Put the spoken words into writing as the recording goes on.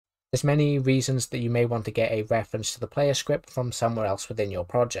There's many reasons that you may want to get a reference to the player script from somewhere else within your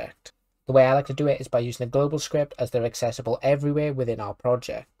project. The way I like to do it is by using a global script, as they're accessible everywhere within our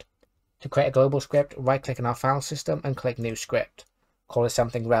project. To create a global script, right click on our file system and click New Script. Call it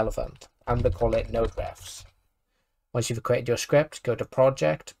something relevant. I'm going to call it NodeRefs. Once you've created your script, go to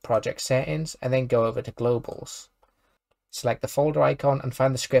Project, Project Settings, and then go over to Globals. Select the folder icon and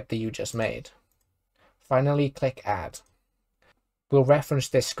find the script that you just made. Finally, click Add. We'll reference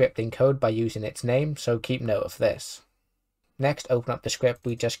this script in code by using its name, so keep note of this. Next, open up the script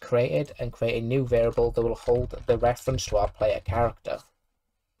we just created and create a new variable that will hold the reference to our player character.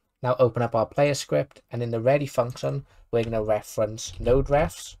 Now open up our player script, and in the ready function, we're going to reference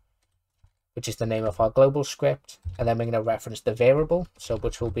NodeRefs, which is the name of our global script, and then we're going to reference the variable,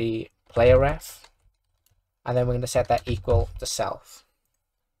 which will be playerref, and then we're going to set that equal to self.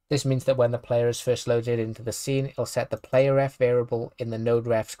 This means that when the player is first loaded into the scene, it'll set the playerref variable in the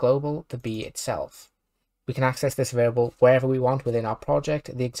NodeRefs global to be itself. We can access this variable wherever we want within our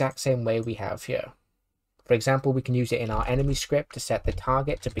project, the exact same way we have here. For example, we can use it in our enemy script to set the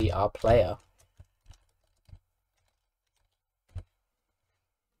target to be our player.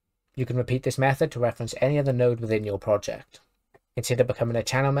 You can repeat this method to reference any other node within your project. Consider becoming a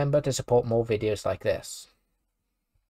channel member to support more videos like this.